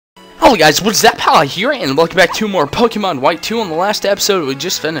Hello guys, what's up, Pal here, and welcome back to more Pokemon White 2. On the last episode, we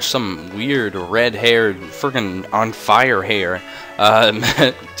just finished some weird red-haired, freaking on-fire hair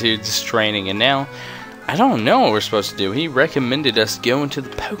dude's training, and now, I don't know what we're supposed to do. He recommended us going to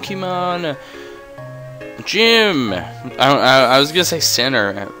the Pokemon gym. I was gonna say center,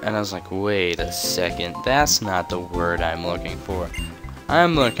 and I was like, wait a second, that's not the word I'm looking for.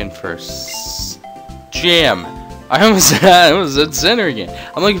 I'm looking for gym. I almost said center again.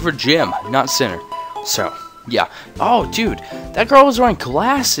 I'm looking for gym, not center. So, yeah. Oh, dude, that girl was wearing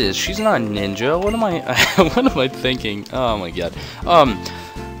glasses. She's not a ninja. What am I? What am I thinking? Oh my god.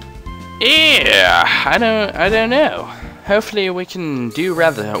 Yeah. I don't know. Hopefully we can do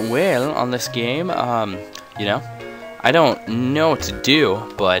rather well on this game. You know, I don't know what to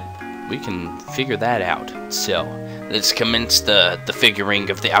do, but we can figure that out. So, let's commence the figuring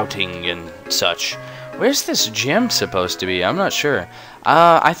of the outing and such. Where's this gym supposed to be? I'm not sure.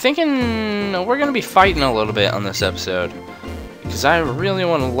 I'm thinking we're going to be fighting a little bit on this episode. Because I really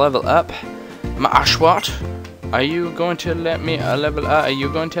want to level up my Ashwat. Are you going to let me level up? Are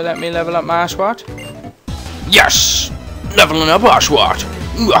you going to let me level up my Ashwat? Yes! Leveling up Ashwat!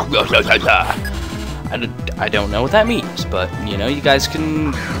 I don't know what that means, but, you know, you guys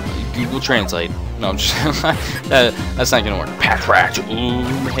can Google Translate. No, I'm just that's not gonna work. Pat Rat. Ooh,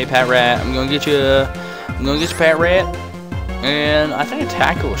 hey Pat Rat, I'm gonna get you Pat Rat. And I think a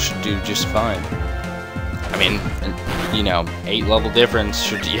tackle should do just fine. I mean, you know, 8 level difference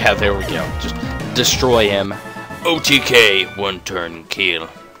should, yeah, there we go. Just destroy him. OTK, 1 turn kill.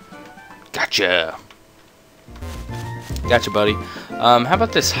 Gotcha. Gotcha, buddy. How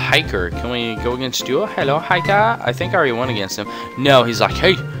about this hiker? Can we go against Duo? Hello, hiker. I think I already won against him. No, he's like,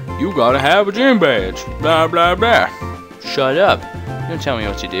 hey, you gotta have a gym badge. Blah, blah, blah. Shut up. Don't tell me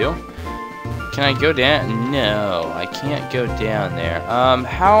what to do. Can I go down? No, I can't go down there.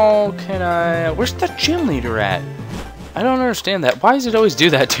 How can I... Where's the gym leader at? I don't understand that. Why does it always do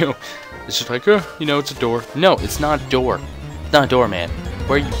that, too? It's just like, oh, you know, it's a door. No, it's not a door. It's not a door, man.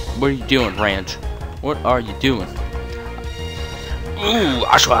 What are you doing, Ranch? What are you doing? Ooh,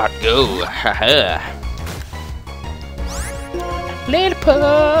 Ashwat, go. Haha. Little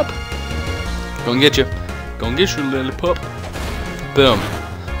pup. Gonna get you. Gonna get you, little pup. Boom.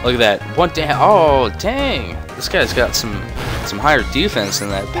 Look at that. One down. Oh, dang. This guy's got some higher defense than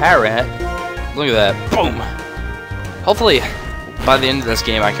that parrot. Look at that. Boom. Hopefully, by the end of this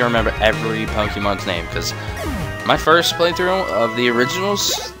game, I can remember every Pokemon's name, because my first playthrough of the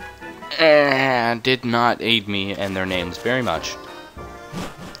originals did not aid me in their names very much.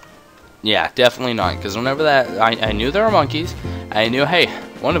 Yeah, definitely not, because whenever that, I knew there were monkeys. I knew, hey,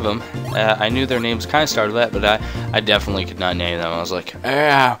 one of them, I knew their names kind of started with that, but I definitely could not name them. I was like,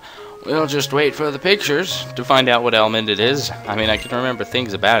 we'll just wait for the pictures to find out what element it is. I mean, I can remember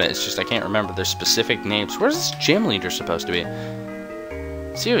things about it, it's just I can't remember their specific names. Where's this gym leader supposed to be?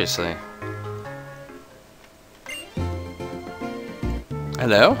 Seriously.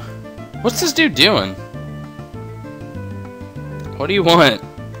 Hello? What's this dude doing? What do you want?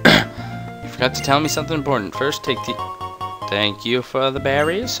 Forgot to tell me something important. First, take the... Thank you for the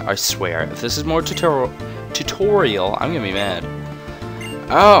berries. I swear, if this is more tutorial, I'm gonna be mad.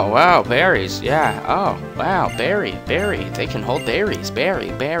 Oh, wow, berries. Yeah, oh, wow, berry. They can hold berries.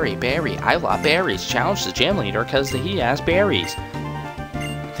 Berry. I love berries. Challenge the gym leader because he has berries.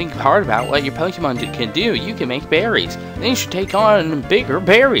 Think hard about what your Pokemon can do. You can make berries. Then you should take on bigger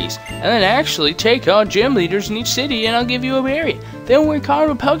berries. And then actually take on gym leaders in each city and I'll give you a berry. Then work hard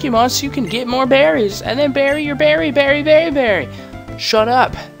with Pokemon so you can get more berries. And then bury your berry. Shut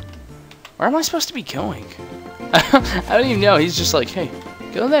up. Where am I supposed to be going? I don't even know. He's just like, hey,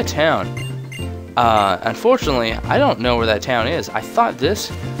 go to that town. Unfortunately, I don't know where that town is. I thought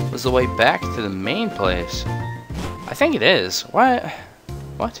this was the way back to the main place. I think it is. What?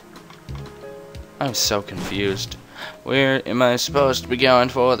 I'm so confused. Where am I supposed to be going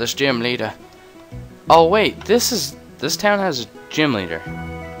for this gym leader? Oh wait, this town has a gym leader.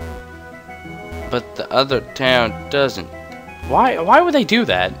 But the other town doesn't. Why would they do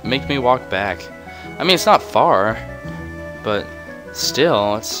that? Make me walk back. I mean, it's not far, but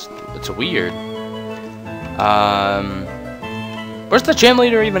still, it's weird. Where's the gym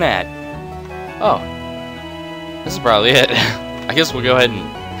leader even at? Oh, this is probably it. I guess we'll go ahead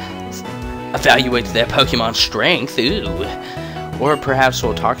and evaluate their Pokemon strength. Ooh. Or perhaps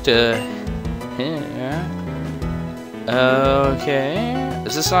we'll talk to... Okay.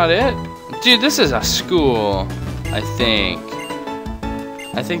 Is this not it? Dude, this is a school, I think.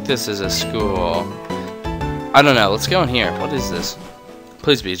 I think this is a school. I don't know. Let's go in here. What is this?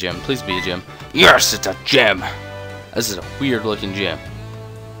 Please be a gym. Please be a gym. Yes, it's a gym. This is a weird looking gym.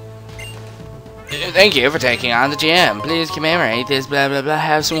 Thank you for taking on the gym. Please commemorate this blah blah blah.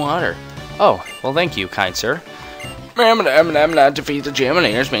 Have some water. Oh, well thank you, kind sir. I'm defeat the gym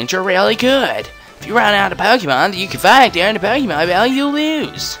leaders means you're really good. If you run out of Pokemon that you can fight during the Pokemon Battle, you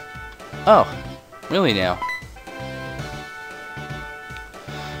lose. Oh, really now?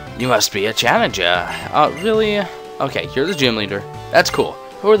 You must be a challenger. Oh, really? Okay, you're the gym leader. That's cool.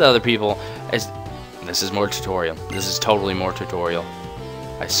 Who are the other people? This is more tutorial. This is totally more tutorial.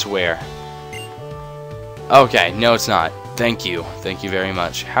 I swear. Okay, no it's not. Thank you. Thank you very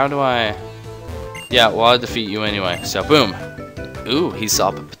much. How do I... Yeah, well I'll defeat you anyway. So, boom. Ooh, he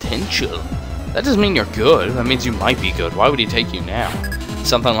saw potential. That doesn't mean you're good. That means you might be good. Why would he take you now?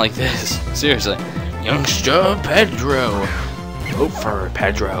 Something like this. Seriously. Youngster Pedro. Vote for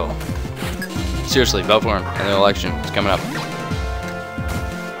Pedro. Seriously, vote for him in the election. It's coming up.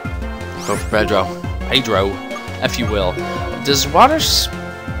 Vote for Pedro. Pedro, if you will. Does water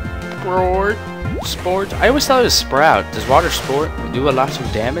sport? I always thought it was sprout. Does water sport do a lot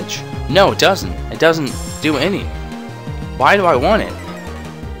of damage? No, it doesn't. It doesn't do any. Why do I want it?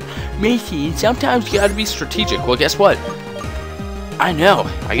 Macy, sometimes you gotta be strategic. Well, guess what? I know,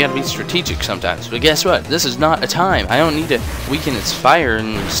 I gotta be strategic sometimes, but guess what? This is not a time. I don't need to weaken its fire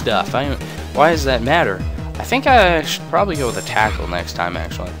and stuff. Why does that matter? I think I should probably go with a tackle next time,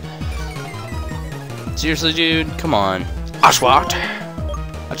 actually. Seriously, dude? Come on. Oshawott!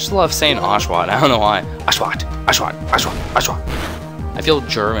 I just love saying Oshawott. I don't know why. Oshawott! Oshawott! Oshawott! Oshawott! I feel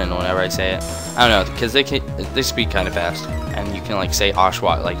German whenever I say it. I don't know, because they speak kind of fast. And you can, like, say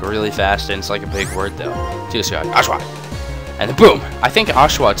Oshawott, like, really fast, and it's like a big word, though. Seriously, Oshawott! And then boom! I think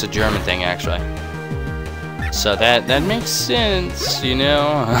Oshawott's a German thing, actually. So that makes sense, you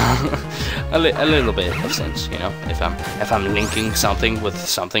know? a little bit of sense, you know? If I'm linking something with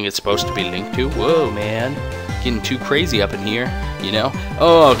something it's supposed to be linked to. Whoa, man. Getting too crazy up in here, you know?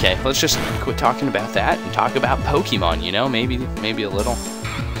 Oh, okay. Let's just quit talking about that and talk about Pokemon, you know? Maybe a little.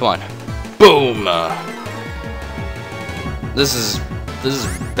 Come on. Boom! This is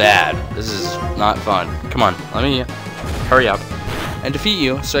bad. This is not fun. Come on. Let me hurry up and defeat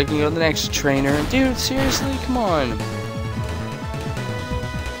you so I can go to the next trainer. Dude, seriously? Come on.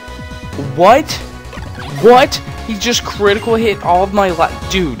 What? What? He just critical hit all of my life.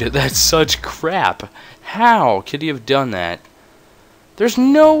 Dude, that's such crap. How could he have done that? There's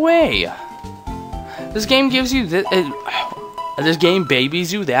no way. This game gives you this game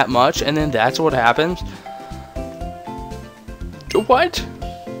babies you that much, and then that's what happens. What?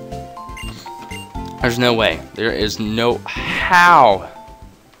 There's no way. There is no... How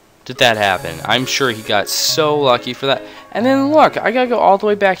did that happen? I'm sure he got so lucky for that. And then look, I gotta go all the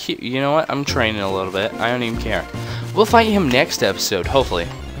way back here. You know what? I'm training a little bit. I don't even care. We'll fight him next episode, hopefully.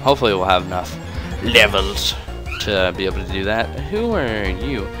 Hopefully we'll have enough levels to be able to do that. Who are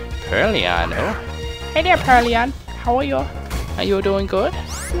you? Pearlian, oh? Hey there, Pearlian. How are you? Are you doing good?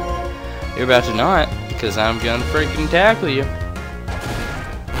 You're about to not, because I'm gonna freaking tackle you.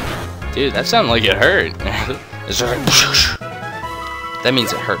 Dude, that sounded like it hurt. It's just like, that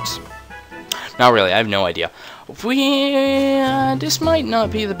means it hurts. Not really, I have no idea. This might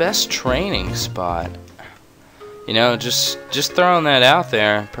not be the best training spot. You know, just throwing that out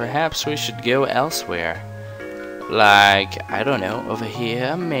there. Perhaps we should go elsewhere. Like, I don't know, over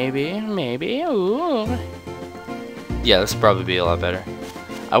here, maybe, ooh. Yeah, this would probably be a lot better.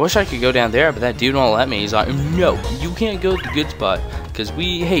 I wish I could go down there, but that dude won't let me. He's like, no, you can't go to the good spot, because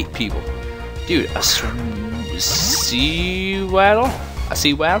we hate people. Dude, a Seawaddle? A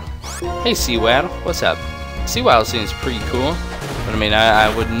Seawaddle? Hey, Seawaddle, what's up? Seawaddle seems pretty cool, but I mean,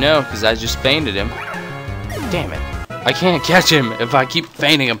 I wouldn't know, because I just fainted him. Damn it. I can't catch him if I keep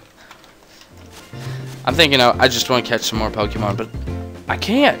fainting him. I'm thinking I just want to catch some more Pokemon, but I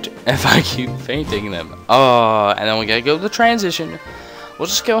can't if I keep fainting them. Oh, and then we gotta go to the transition. We'll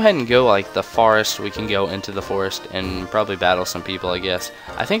just go ahead and go like the forest. We can go into the forest and probably battle some people, I guess.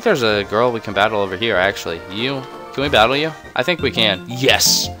 I think there's a girl we can battle over here, actually. You? Can we battle you? I think we can.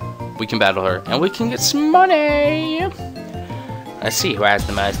 Yes! We can battle her. And we can get some money! Let's see who has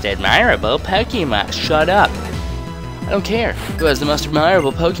the most admirable Pokemon. Shut up. I don't care. Who has the most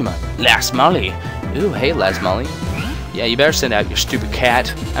admirable Pokemon? Last Molly. Ooh, hey, Last Molly. Yeah, you better send out your stupid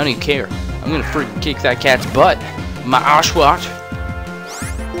cat. I don't even care. I'm gonna freaking kick that cat's butt. My Oshawott.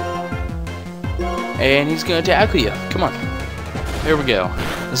 And he's gonna tackle you. Come on. Here we go.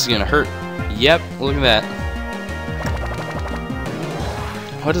 This is gonna hurt. Yep, look at that.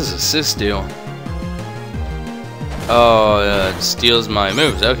 What does assist do? Oh, it steals my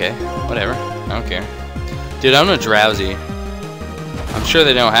moves. Okay, whatever. I don't care. Dude, I'm a drowsy. I'm sure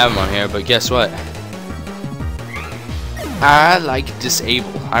they don't have them on here, but guess what? I like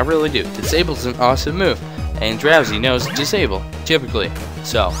disable. I really do. Disable's an awesome move. And Drowsy knows Disable, typically.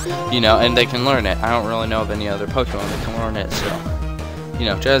 So, you know, and they can learn it. I don't really know of any other Pokemon that can learn it, so. You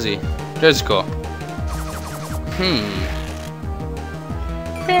know, Drowsy's cool.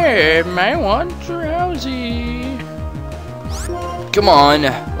 Hey, I want Drowsy. Come on,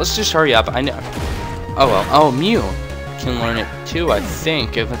 let's just hurry up. I know. Oh well. Oh, Mew can learn it too, I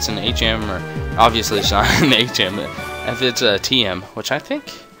think, if it's an HM, or obviously it's not an HM, if it's a TM, which I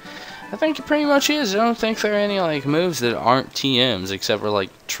think it pretty much is. I don't think there are any like moves that aren't TMs except for like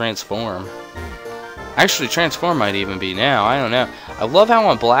Transform. Actually, Transform might even be now. I don't know. I love how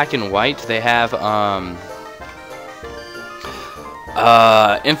on Black and White they have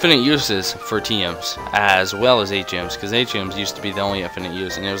infinite uses for TMs as well as HMs, because HMs used to be the only infinite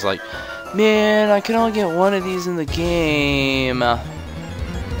use, and it was like, man, I can only get one of these in the game.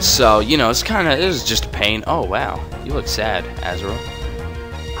 So, you know, it was just a pain. Oh, wow. You look sad, Azrael.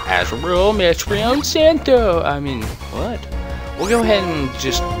 Azrael, Metron Santo. I mean, what? We'll go ahead and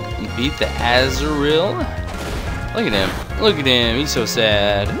just beat the Azrael. Look at him. Look at him. He's so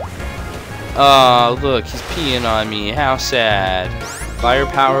sad. Oh, look. He's peeing on me. How sad.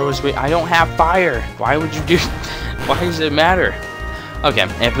 Firepower was... I don't have fire. Why would you do... Why does it matter? Okay,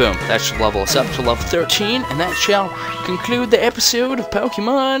 and boom, that should level us up to level 13, and that shall conclude the episode of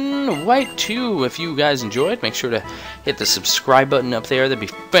Pokemon White 2. If you guys enjoyed, make sure to hit the subscribe button up there. That'd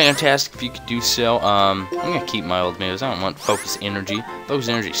be fantastic if you could do so. I'm gonna keep my old moves. I don't want Focus Energy. Focus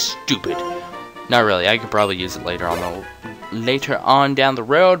Energy is stupid. Not really. I could probably use it later on down the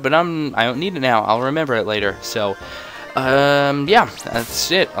road, but I don't need it now. I'll remember it later. So, yeah, that's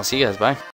it. I'll see you guys. Bye.